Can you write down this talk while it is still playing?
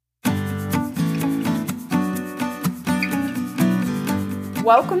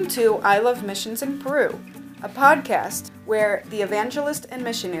Welcome to I Love Missions in Peru, a podcast where the evangelist and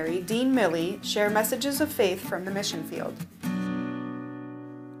missionary Dean Milley share messages of faith from the mission field.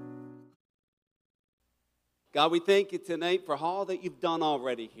 God, we thank you tonight for all that you've done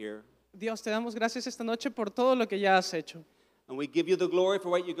already here. Dios, te damos gracias esta noche por todo lo que ya has hecho. And we give you the glory for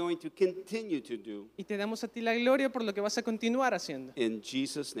what you're going to continue to do. Y te damos a ti la gloria por lo que vas a continuar haciendo. In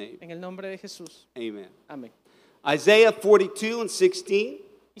Jesus' name, En el nombre de Jesús. amen. Amén. Isaiah 42 and 16,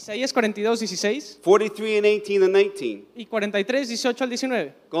 Isaías 42, 16 43 and 18 and 19. y 43, 18 al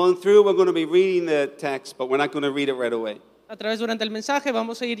 19. Going through, we're going to be reading the text, but we're not going to read it right away. A través durante el mensaje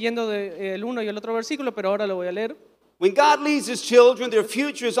vamos a ir yendo del uno y el otro versículo, pero ahora lo voy a leer. When God leads his children, their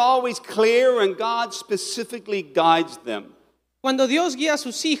future is always clear and God specifically guides them. Cuando Dios guía a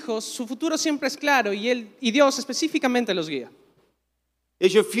sus hijos, su futuro siempre es claro y Dios específicamente los guía.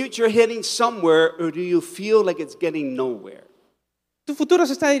 Is your future heading somewhere or do you feel like it's getting nowhere? ¿Tu futuro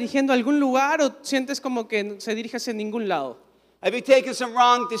se está dirigiendo a algún lugar o sientes como que se dirige hacia ningún lado? Have you taken some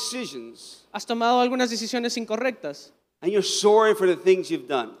wrong decisions ¿Has tomado algunas decisiones incorrectas? and you're sorry for the things you've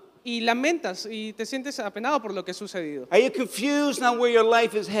done? Y lamentas y te sientes apenado por lo que ha sucedido. Are you confused on where your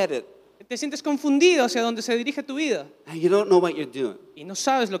life is headed Te sientes confundido hacia dónde se dirige tu vida and you don't know what you're doing? y no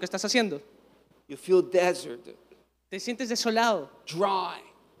sabes lo que estás haciendo. You feel desert, Te sientes desolado, dry,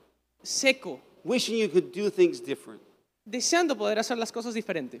 seco, wishing you could do things different, deseando poder hacer las cosas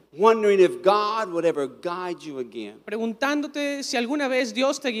diferente, wondering if God would ever guide you again. preguntándote si alguna vez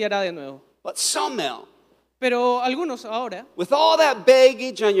Dios te guiará de nuevo. But somehow, Pero algunos ahora, with all that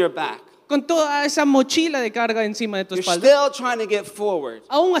baggage on your back, con toda esa mochila de carga encima de tu you're espalda, still trying to get forward,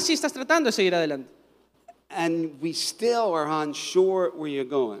 aún así estás tratando de seguir adelante. and we still are unsure where you're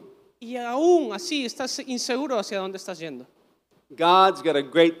going. Y aún así estás inseguro hacia dónde estás yendo. God's got a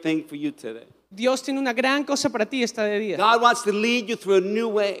great thing for you today. Dios tiene una gran cosa para ti esta día. God wants to lead you through a new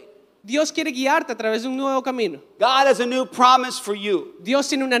way. Dios quiere guiarte a través de un nuevo camino. God has a new promise for you. Dios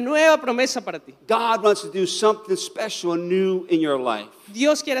tiene una nueva promesa para ti. God wants to do something special and new in your life.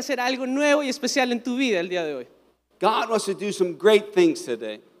 Dios quiere hacer algo nuevo y especial en tu vida el día de hoy. God wants to do some great things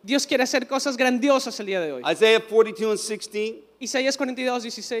today. Dios quiere hacer cosas grandiosas el día de hoy. Isaiah 42 and 16. Isaías 42,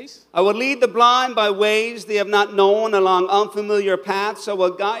 16. I will lead the blind by ways they have not known, along unfamiliar paths I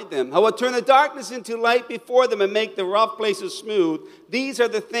will guide them. I will turn the darkness into light before them and make the rough places smooth. These are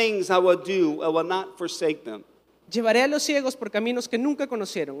the things I will do. I will not forsake them. Llevaré a los ciegos por caminos que nunca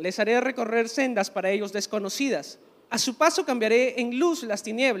conocieron. Les haré recorrer sendas para ellos desconocidas. A su paso cambiaré en luz las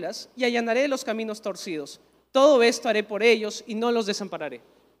tinieblas y allanaré los caminos torcidos. Todo esto haré por ellos y no los desampararé.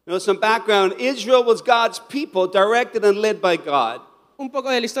 You know, some background. Israel was God's people, directed and led by God. Un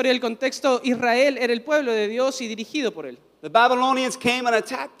poco de la historia del contexto, Israel era el pueblo de Dios y dirigido por él. The Babylonians came and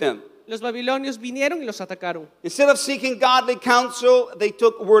attacked them. Los babilonios vinieron y los atacaron. Instead of seeking godly counsel, they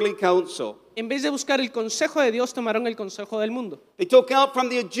took worldly counsel. En vez de buscar el consejo de Dios, tomaron el consejo del mundo. They took help from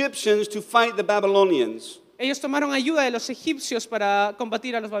the Egyptians to fight the Babylonians. Ellos tomaron ayuda de los egipcios para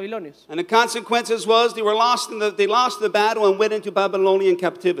combatir a los babilonios. And the consequences was they lost the battle and went into Babylonian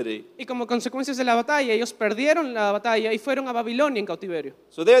captivity. Y como consecuencias de la batalla, ellos perdieron la batalla y fueron a Babilonia en cautiverio.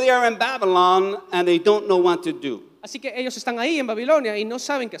 So there they are in Babylon and they don't know what to do. Así que ellos están ahí en Babilonia y no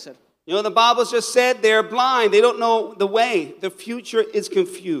saben qué hacer. You know, the Bible just said they're blind. They don't know the way. The future is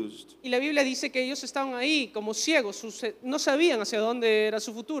confused. Y la Biblia dice que ellos estaban ahí como ciegos, no sabían hacia dónde era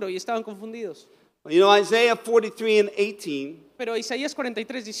su futuro y estaban confundidos. You know, Isaiah 43 and 18 Pero Isaías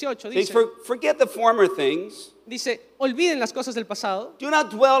 43, 18 says, dice, forget the former things. olviden las cosas del pasado, Do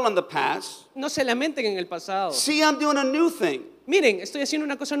not dwell on the past. no se lamenten en el pasado. See, I'm doing a new thing. Miren, estoy haciendo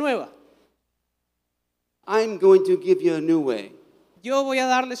una cosa nueva. I'm going to give you a new way. Yo voy a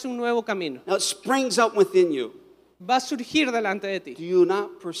darles un nuevo camino. Now it springs up within you. Va a surgir delante de ti. Do you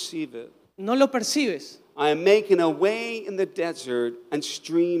not perceive it? No lo percibes. I am making a way in the desert and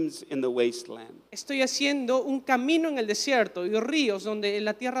streams in the wasteland. Estoy haciendo un camino en el desierto y ríos en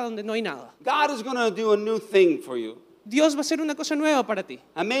la tierra donde no hay nada. God is going to do a new thing for you. Dios va a hacer una cosa nueva para ti.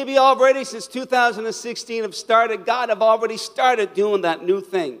 And maybe already since 2016 God have already started doing that new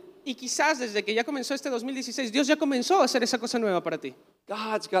thing. Y quizás desde que ya comenzó este 2016, Dios ya comenzó a hacer esa cosa nueva para ti.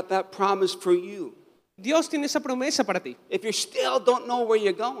 God's got that promise for you. Dios tiene esa promesa para ti. If you still don't know where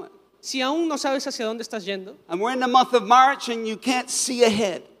you're going, Si aún no sabes hacia dónde estás yendo, and we're in the month of March and you can't see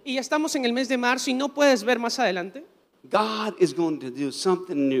ahead, y ya estamos en el mes de marzo y no puedes ver más adelante, God is going to do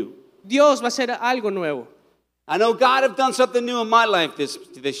something new. Dios va a hacer algo nuevo. I know God have done something new in my life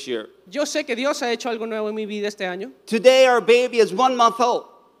this year. Yo sé que Dios ha hecho algo nuevo en mi vida este año. Today our baby is 1 month old.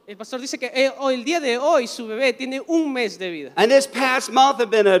 El pastor dice que el día de hoy su bebé tiene un mes de vida. And this past month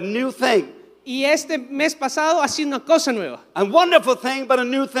have been a new thing. Y este mes pasado ha sido una cosa nueva. A wonderful thing, but a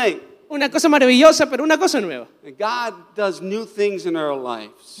new thing. Una cosa maravillosa, pero una cosa nueva. And God does new things in our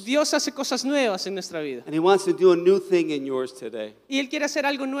lives. Dios hace cosas nuevas en nuestra vida. And He wants to do a new thing in yours today. Y Él quiere hacer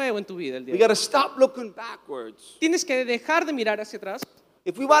algo nuevo en tu vida el día We de got hoy. to stop looking backwards. Tienes que dejar de mirar hacia atrás.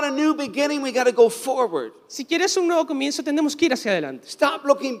 If we want a new beginning, we got to go forward. Si quieres un nuevo comienzo, tenemos que ir hacia adelante. Stop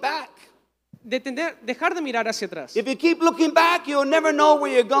looking back. Dejar de mirar hacia atrás. If you keep looking back, you'll never know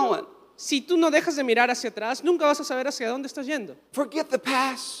where you're going. Si tú no dejas de mirar hacia atrás, nunca vas a saber hacia dónde estás yendo. Forget the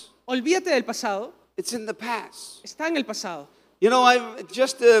past. Olvídate del pasado. It's in the past. Está en el pasado. You know,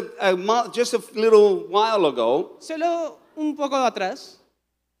 just a little while ago, Solo un poco atrás,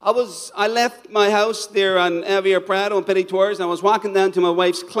 I left my house there on Javier Prado and Petit Tours, and I was walking down to my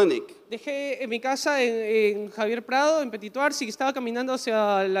wife's clinic. dejé mi casa en Javier Prado, en Petit Tours, y estaba caminando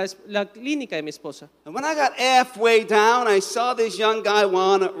hacia la clínica de mi esposa. And when I got halfway down, I saw this young guy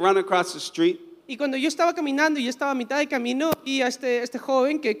run across the street. Y cuando yo estaba caminando y yo estaba a mitad de camino, vi a este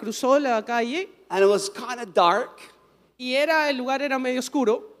joven que cruzó la calle And it was kind of dark. y el lugar era medio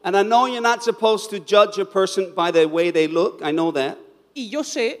oscuro. And I know you're not supposed to judge a person by the way they look. I know that. Y yo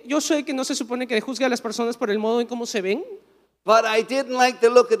sé que no se supone que juzgue a las personas por el modo en cómo se ven, But I didn't like the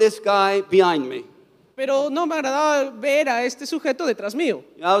look of this guy behind me. pero no me agradaba ver a este sujeto detrás mío.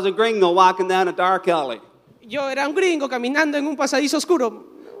 I was a gringo walking down a dark alley. Yo era un gringo caminando en un pasadizo oscuro.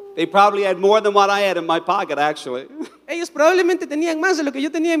 They probably had more than what I had in my pocket, actually. Ellos probablemente tenían más de lo que yo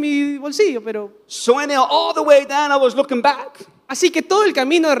tenía en mi bolsillo, pero... So anyhow, all the way down, I was looking back. Así que todo el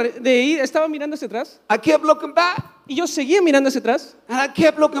camino de ir estaba mirando hacia atrás. I kept looking back, Y yo seguía mirando hacia atrás. and I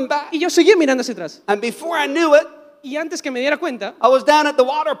kept looking back. Y yo seguía mirando hacia atrás. And before I knew it, Y antes que me diera cuenta, I was down at the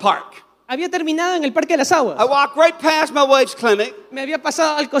water park. había terminado en el Parque de las Aguas. I walked right past my wife's clinic. Me había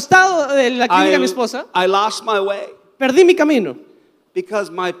pasado al costado de la clínica de mi esposa. I lost my way Perdí mi camino. because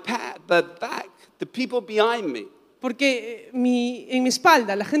the people behind me, Porque en mi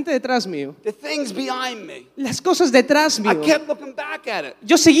espalda, la gente detrás mío, the things behind me, las cosas detrás I mío, kept looking back at it,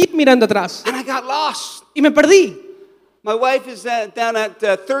 yo seguí mirando atrás. and I got lost. Y me perdí. My wife is down at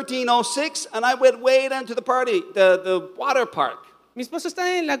 1306, and I went way down to the water park. Mi esposo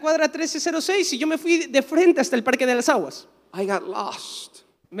está en la cuadra 1306 y yo me fui de frente hasta el Parque de las Aguas. I got lost,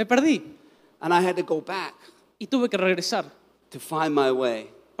 Me perdí and I had to go back y tuve que regresar to find my way.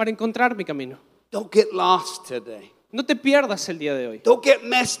 para encontrar mi camino. Don't get lost today. No te pierdas el día de hoy. Don't get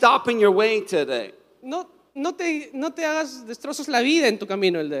messed up in your way today. No te hagas destrozos la vida en tu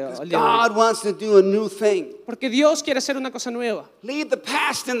camino el día de hoy. God wants to do a new thing. Porque Dios quiere hacer una cosa nueva. Leave the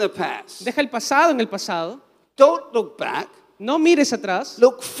past in the past. Deja el pasado en el pasado. Don't look back. No mires atrás.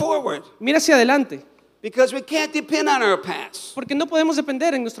 Look forward. Mira hacia adelante. Because we can't depend on our past. Porque no podemos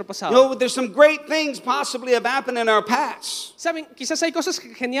depender en nuestro You pasado. know, there's some great things possibly have happened in our past. Saben, quizás hay cosas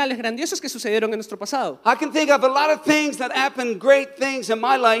geniales, grandiosas que sucedieron en nuestro pasado. I can think of a lot of things that happened, great things in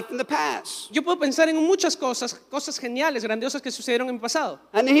my life in the past. Yo puedo pensar en muchas cosas geniales, grandiosas que sucedieron en mi pasado.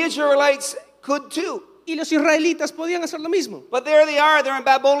 And the Israelites could too. Y los israelitas podían hacer lo mismo. But there they are, they're in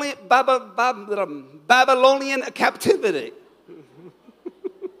Babylonian captivity.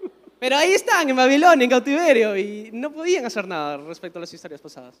 Pero ahí están, en Babilonia, en cautiverio, y no podían hacer nada respecto a las historias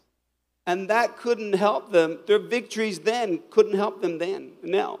pasadas. And that couldn't help them. Their victories then couldn't help them then,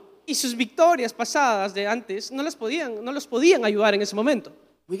 now. Y sus victorias pasadas de antes no los podían ayudar en ese momento.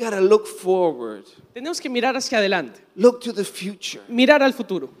 We got to look forward. Tenemos que mirar hacia adelante, Look to the future. mirar al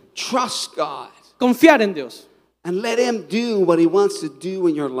futuro, Trust God. confiar en Dios And let Him do what He wants to do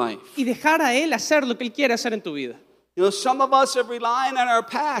in your life. y dejar a Él hacer lo que Él quiere hacer en tu vida. You know, some of us are relying on our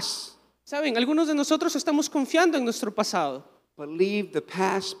past. Saben, algunos de nosotros estamos confiando en nuestro pasado, But leave the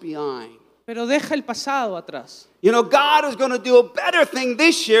past behind. pero deja el pasado atrás. You know, God is going to do a better thing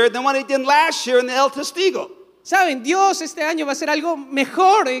this year than what He did last year in the El Testigo. Saben, Dios este año va a hacer algo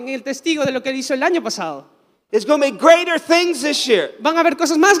mejor en el testigo de lo que Él hizo el año pasado. It's going to be greater things this year. Van a haber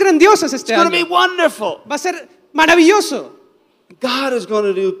cosas más grandiosas It's este going to be año. wonderful. Va a ser maravilloso. God is going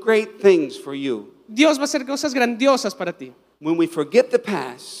to do great things for you. Dios va a hacer cosas grandiosas para ti. When we forget the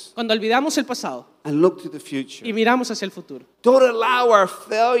past Cuando olvidamos el pasado and look to the future. y miramos hacia el futuro. Don't allow our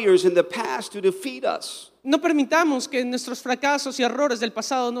failures in the past to defeat us. No permitamos que nuestros fracasos y errores del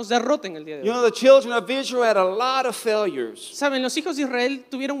pasado nos derroten el día de You hoy. know, the children of Israel had a lot of failures. Saben, los hijos de Israel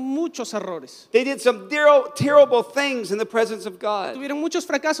tuvieron muchos errores. They did some terrible things in the presence of God. Tuvieron muchos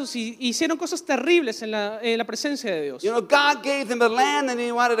fracasos y hicieron cosas terribles en la presencia de Dios. You know, God gave them a land and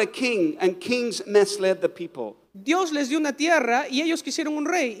He wanted a king, and kings misled the people. Dios les dio una tierra y ellos quisieron un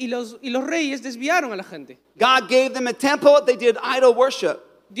rey y los reyes desviaron a la gente. God gave them a temple, they did idol worship.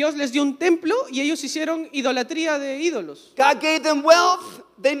 Dios les dio un templo y ellos hicieron idolatría de ídolos. God gave them wealth,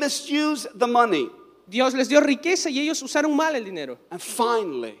 they misused the money. Dios les dio riqueza y ellos usaron mal el dinero. And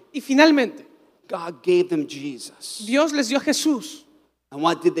finally, Y finalmente, God gave them Jesus. Dios les dio a Jesús. And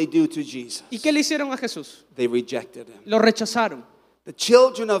what did they do to Jesus? ¿Y qué le hicieron a Jesús? They rejected him. Lo rechazaron. The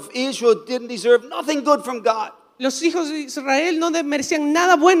children of Israel didn't deserve nothing good from God. Los hijos de Israel no merecían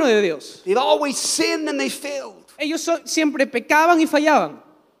nada bueno de Dios. They'd always sinned and they failed. Ellos siempre pecaban y fallaban.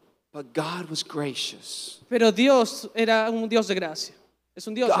 But God was gracious. Pero Dios era un Dios de gracia. Es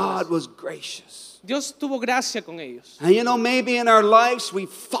un Dios de God gracia. was gracious. Dios tuvo gracia con ellos. And you know, maybe in our lives we've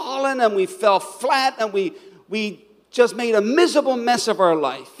fallen and we fell flat and we just made a miserable mess of our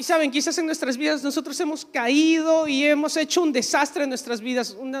life. Y saben, quizás en nuestras vidas nosotros hemos caído y hemos hecho un desastre en nuestras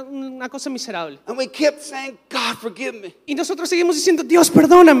vidas, una cosa miserable. And we kept saying, God, forgive me. Y nosotros seguimos diciendo, Dios,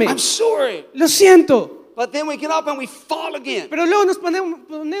 perdóname. I'm sorry. Lo siento. But then we get up and we fall again. Pero luego nos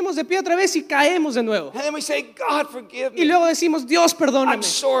ponemos de pie otra vez y caemos de nuevo. And then we say, God, forgive Y me. luego decimos, Dios, I'm perdóname.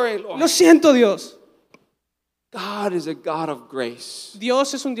 sorry, Lo Lord. siento, Dios. God is a God of grace.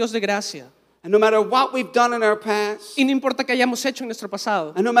 Dios es un Dios de gracia. And no matter what we've done in our past, Y no importa que hayamos hecho en nuestro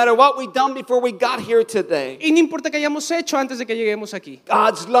pasado. and no matter what we've done before we got here today, Y no importa que hayamos hecho antes de que lleguemos aquí.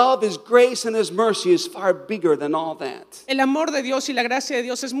 God's love, His grace, and His mercy is far bigger than all that. El amor de Dios y la gracia de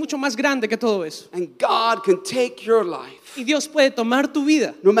Dios es mucho más grande que todo eso. And God can take your life, Y Dios puede tomar tu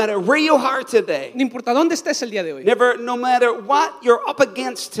vida. no matter where you are today, No importa dónde estés el día de hoy. no matter what you're up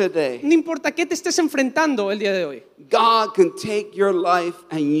against today, No importa qué te estés enfrentando el día de hoy. God can take your life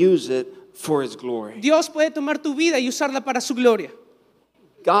and use it for His glory. Dios puede tomar tu vida y usarla para su gloria.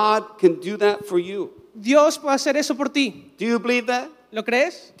 God can do that for you. Dios puede hacer eso por ti. Do you believe that? ¿Lo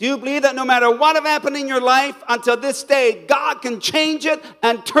crees? Do you believe that no matter what have happened in your life until this day, God can change it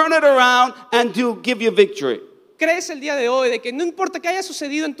and turn it around and give you victory? ¿Crees el día de hoy de que no importa qué haya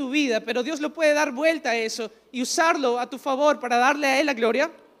sucedido en tu vida, pero Dios lo puede dar vuelta a eso y usarlo a tu favor para darle a Él la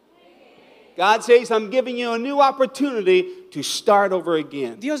gloria? God says, I'm giving you a new opportunity to start over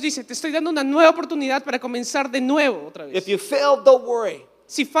again. Dios dice, te estoy dando una nueva oportunidad para comenzar de nuevo otra If vez. you failed, don't worry.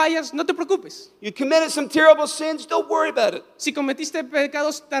 Si fallas, no te preocupes. You committed some terrible sins, don't worry about it. Si cometiste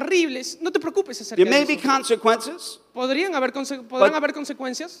pecados terribles, no te preocupes acerca There de may be eso. consequences, Podrán haber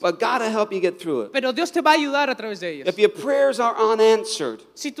consecuencias, but God will help you get through it. pero Dios te va a ayudar a través de ellas. If your prayers are unanswered,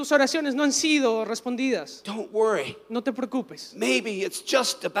 Si tus oraciones no han sido respondidas, don't worry. no te preocupes. Maybe it's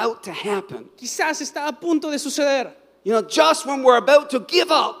just about to happen. Quizás está a punto de suceder. You know, just when we're about to give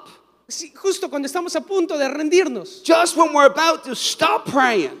up, Sí, justo cuando estamos a punto de rendirnos, just when we're about to stop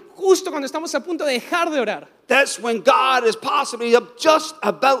praying, justo cuando estamos a punto de dejar de orar, that's when God is possibly just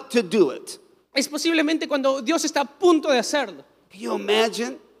about to do it. es posiblemente cuando Dios está a punto de hacerlo. Can you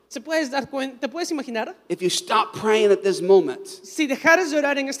imagine ¿Te puedes imaginar? if you stop praying at this moment Si dejaras de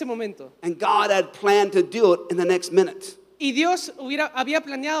orar en este momento and God had planned to do it in the next minute? y Dios había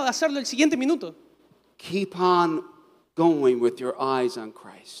planeado hacerlo el siguiente minuto. Keep on going with your eyes on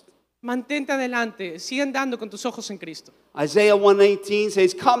Christ. Mantente adelante, sigue andando con tus ojos en Cristo. Isaiah 1:18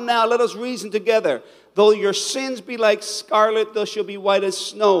 says, "Come now, let us reason together. Though your sins be like scarlet, they shall be white as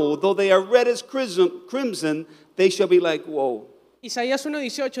snow. Though they are red as crimson, they shall be like wool." Isaías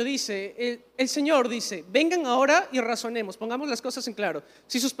 1:18 dice, el Señor dice, vengan ahora y razonemos, pongamos las cosas en claro.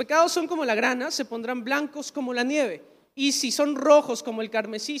 Si sus pecados son como la grana, se pondrán blancos como la nieve. Y si son rojos como el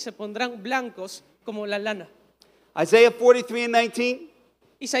carmesí, se pondrán blancos como la lana. Isaiah 43:19.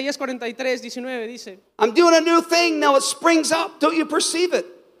 Isaías 43:19 dice, I'm doing a new thing now, it springs up. Don't you perceive it?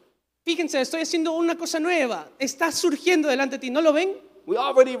 fíjense, estoy haciendo una cosa nueva, está surgiendo delante de ti, ¿no lo ven? We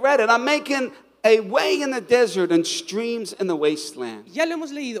already read it. I'm making a way in the desert and streams in the wasteland. Ya lo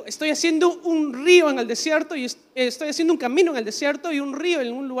hemos leído, estoy haciendo un río en el desierto y estoy haciendo un camino en el desierto y un río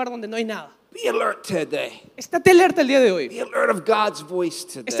en un lugar donde no hay nada. Be alert today. Estate alerta el día de hoy, Be alert of God's voice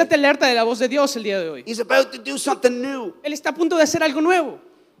estate today. alerta de la voz de Dios el día de hoy. He's about to do something new. Él está a punto de hacer algo nuevo,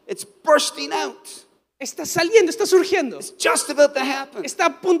 It's bursting out. está saliendo, está surgiendo, It's just about to happen. está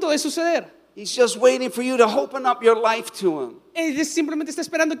a punto de suceder. He's just waiting for you to open up your life to Him. Él simplemente está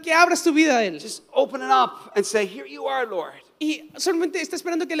esperando que abras tu vida a Él. Just open it up and say, "Here you are, Lord. Y solamente está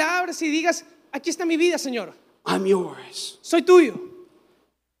esperando que la abras y digas, aquí está mi vida, Señor, I'm yours." soy tuyo.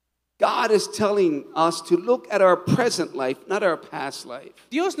 God is telling us to look at our present life, not our past life,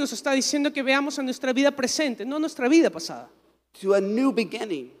 Dios nos está diciendo que veamos a nuestra vida presente, no nuestra vida pasada, to a new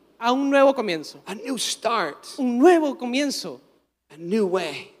beginning, a un nuevo comienzo, a new start, un nuevo comienzo, a new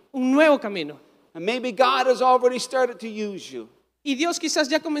way. un nuevo camino. And maybe God has already started to use you, Y Dios quizás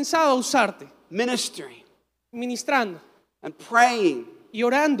ya ha comenzado a usarte, ministering ministrando and praying y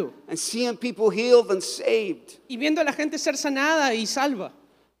orando and seeing people healed and saved. y viendo a la gente ser sanada y salva.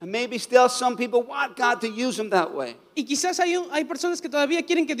 And maybe still some people want God to use them that way. Y quizás hay personas que todavía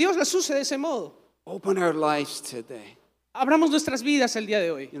quieren que Dios las use de ese modo. Open our lives today. Abramos nuestras vidas el día de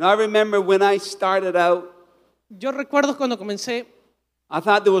hoy. You know, I remember when I started out, Yo recuerdo cuando comencé, I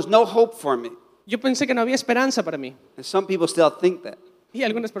thought there was no hope for me. yo pensé que no había esperanza para mí. And some people still think that. Y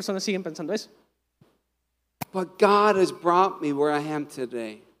algunas personas siguen pensando eso. But God has brought me where I am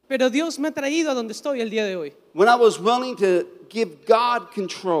today. Pero Dios me ha traído a donde estoy el día de hoy. When I was willing to give God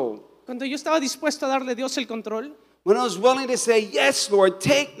control, Cuando yo estaba dispuesto a darle a Dios el control, when I was willing to say, yes, Lord,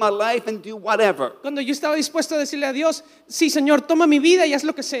 take my life and do whatever. cuando yo estaba dispuesto a decirle a Dios, sí, Señor, toma mi vida y haz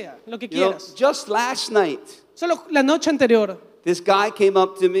lo que sea, lo que You know, quieras. just last night, Solo la noche anterior, this guy came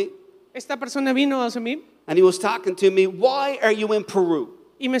up to me esta persona vino hacia mí and he was talking to me, why are you in Peru?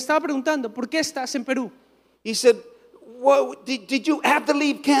 y me estaba preguntando, ¿por qué estás en Perú? He said, did you have to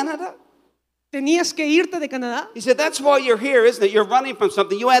leave Canada? ¿Tenías que irte de Canadá? He said, that's why you're here, isn't it? You're running from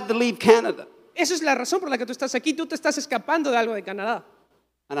something. You had to leave Canada. Esa es la razón por la que tú estás aquí. Tú te estás escapando de algo de Canadá.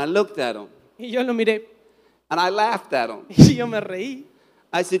 And I looked at him Y yo lo miré and I laughed at him. y yo me reí.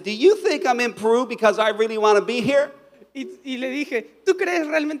 I said, do you think I'm in Peru because I really want to be here? Y le dije, ¿tú crees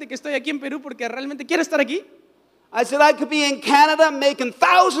realmente que estoy aquí en Perú porque realmente quiero estar aquí? I said, I could be in Canada making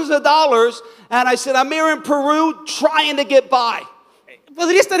thousands of dollars. And I said, I'm here in Peru trying to get by.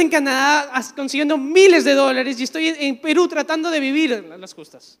 Podría estar en Canadá consiguiendo miles de dólares y estoy en Perú tratando de vivir en las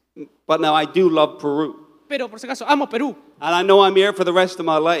justas. But now I do love Peru. Pero por si acaso, amo Perú. And I know I'm here for the rest of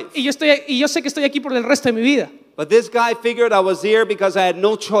my life. Y yo sé que estoy aquí por el resto de mi vida. But this guy figured I was here because I had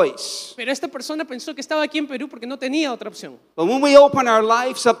no choice. Pero esta persona pensó que estaba aquí en Perú porque no tenía otra opción. But when we open our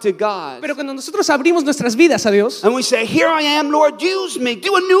lives up to God, Pero cuando nosotros abrimos nuestras vidas a Dios and we say, here I am, Lord, use me,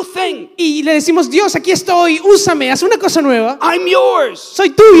 do a new thing. y le decimos, Dios, aquí estoy, úsame, haz una cosa nueva, I'm yours. soy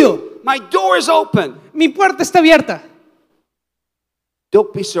tuyo, My door is open. mi puerta está abierta.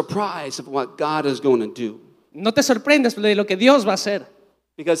 Don't be surprised of what God is going to do. No te sorprendas de lo que Dios va a hacer.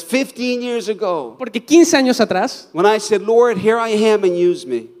 Because 15 years ago, Porque 15 años atrás, when I said, Lord, here I am and use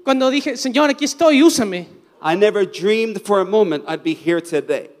me, cuando dije, Señor, aquí estoy, úsame, I never dreamed for a moment I'd be here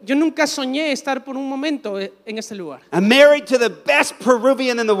today. yo nunca soñé estar por un momento en este lugar. I'm married to the best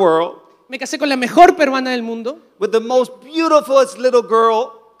Peruvian in the world, Me casé con la mejor peruana del mundo, with the most beautifulest little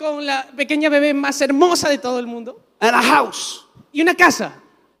girl, con la pequeña bebé más hermosa de todo el mundo and a house. y una casa.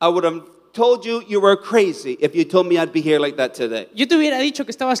 I would have told you you were crazy if you told me I'd be here like that today. Yo te hubiera dicho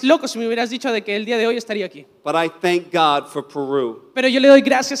que estabas loco si me hubieras dicho de que el día de hoy estaría aquí. But I thank God for Peru Pero yo le doy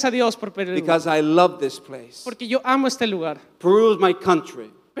gracias a Dios por Perú, because I love this place. porque yo amo este lugar. Peru is my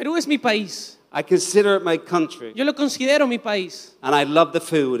country. Perú es mi país. I consider it my country. Yo lo considero mi país. And I love the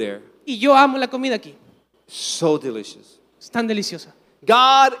food here. Y yo amo la comida aquí. So delicious. Es tan deliciosa.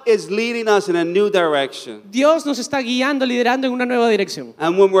 God is leading us in a new direction. Dios nos está guiando, liderando en una nueva dirección.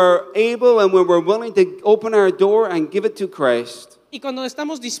 And when we're able and when we're willing to open our door and give it to Christ, Y cuando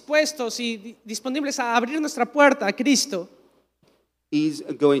estamos dispuestos y disponibles a abrir nuestra puerta a Cristo, He's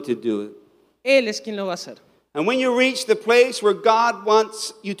going to do it. Él es quien lo va a hacer. And when you reach the place where God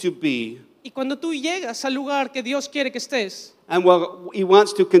wants you to be, Y cuando tú llegas al lugar que Dios quiere que estés, and He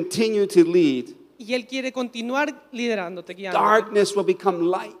wants to continue to lead, y Él quiere continuar liderándote, guiándote, darkness will become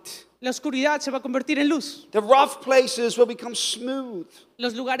light. la oscuridad se va a convertir en luz. The rough places will become smooth.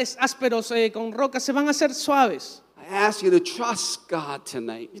 Los lugares ásperos con rocas se van a hacer suaves. I ask you to trust God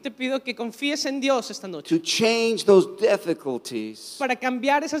tonight, Yo te pido que confíes en Dios esta noche to change those difficulties para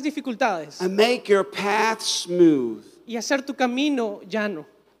cambiar esas dificultades and make your path smooth, y hacer tu camino llano,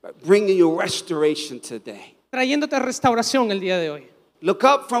 bringing you restoration today. trayéndote restauración el día de hoy. Look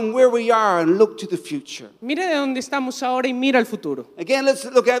up from where we are and look to the future. Mira de dónde estamos ahora y mira al futuro. Again, let's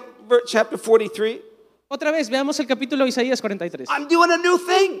look at chapter 43. Otra vez, veamos el capítulo de Isaías 43. I'm doing a new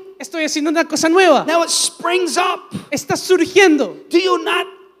thing. Estoy haciendo una cosa nueva. Now it springs up. Está surgiendo. Do you not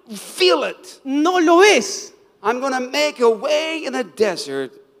feel it? No lo ves. I'm going to make a way in the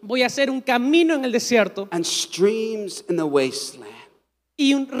desert Voy a hacer un camino en el desierto and streams in the wasteland.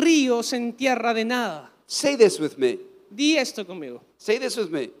 y un río en tierra de nada. Say this with me. Di esto conmigo. Say this with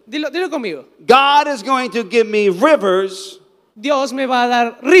me. Dilo conmigo. God is going to give me rivers Dios me va a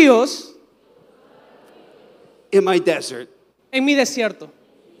dar ríos in my desert. en mi desierto.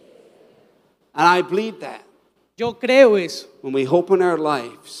 And I believe that Yo creo eso. when we open our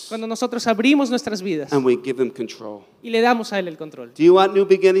lives Cuando nosotros abrimos nuestras vidas and we give Him control. y le damos a Él el control. Do you want new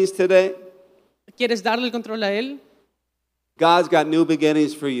beginnings today? ¿Quieres darle el control a Él? God's got new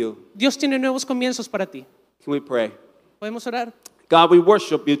beginnings for you. Dios tiene nuevos comienzos para ti. Can we pray? ¿Podemos orar? God, we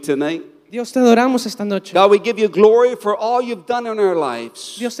worship you tonight. Dios, te adoramos esta noche. God, we give you glory for all you've done in our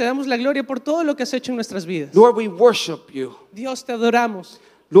lives. Dios, te damos la gloria por todo lo que has hecho en nuestras vidas. Lord, we worship you. Dios, te adoramos.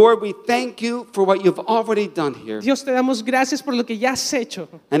 Lord, we thank you for what you've already done here. Dios, te damos gracias por lo que ya has hecho.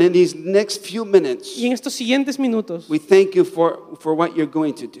 And in these next few minutes, Y en estos siguientes minutos, we thank you for what you're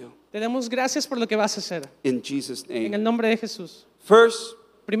going to do. te damos gracias por lo que vas a hacer. In Jesus' En name. el nombre de Jesús. First,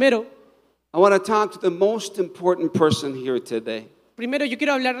 Primero, I want to talk to the most important person here today. yo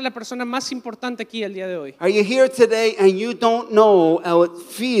quiero hablar a la persona más importante aquí el día de hoy. Are you here today and you don't know how it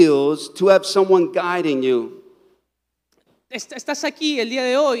feels to have someone guiding you? Estás aquí el día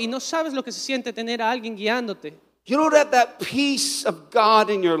de hoy y no sabes lo que se siente tener a alguien guiándote. You don't have that peace of God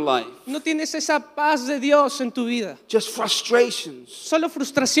in your life. No tienes esa paz de Dios en tu vida. Just frustrations, Solo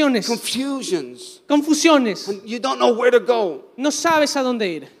frustraciones, confusions. confusiones. You don't know where to go. No sabes a dónde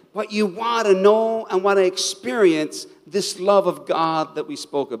ir. But you want to know and want to experience this love of God that we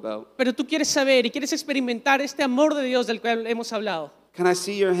spoke about. Pero tú quieres saber y quieres experimentar este amor de Dios del cual hemos hablado. Can I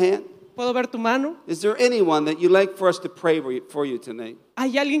see your hand? ¿Puedo ver tu mano? Is there anyone that you'd like for us to pray for you tonight?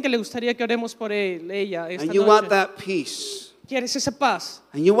 ¿Hay alguien que le gustaría que oremos por él, ella, esta And you want noche? that peace. ¿Quieres esa paz?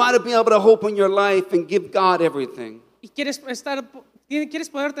 And you want to be able to open your life and give God everything. ¿Y quieres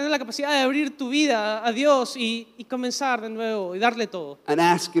poder tener la capacidad de abrir tu vida a Dios y comenzar de nuevo y darle todo? And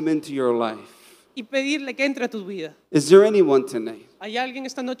ask Him into your life. Y pedirle que entre a tu vida. Is there anyone tonight? ¿Hay alguien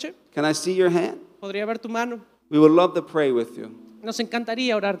esta noche? Can I see your hand? ¿Podría ver tu mano? We would love to pray with you. Nos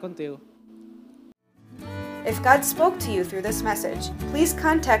encantaría orar contigo. If God spoke to you through this message, please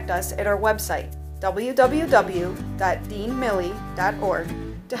contact us at our website, www.deanmillie.org,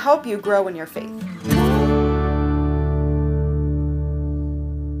 to help you grow in your faith.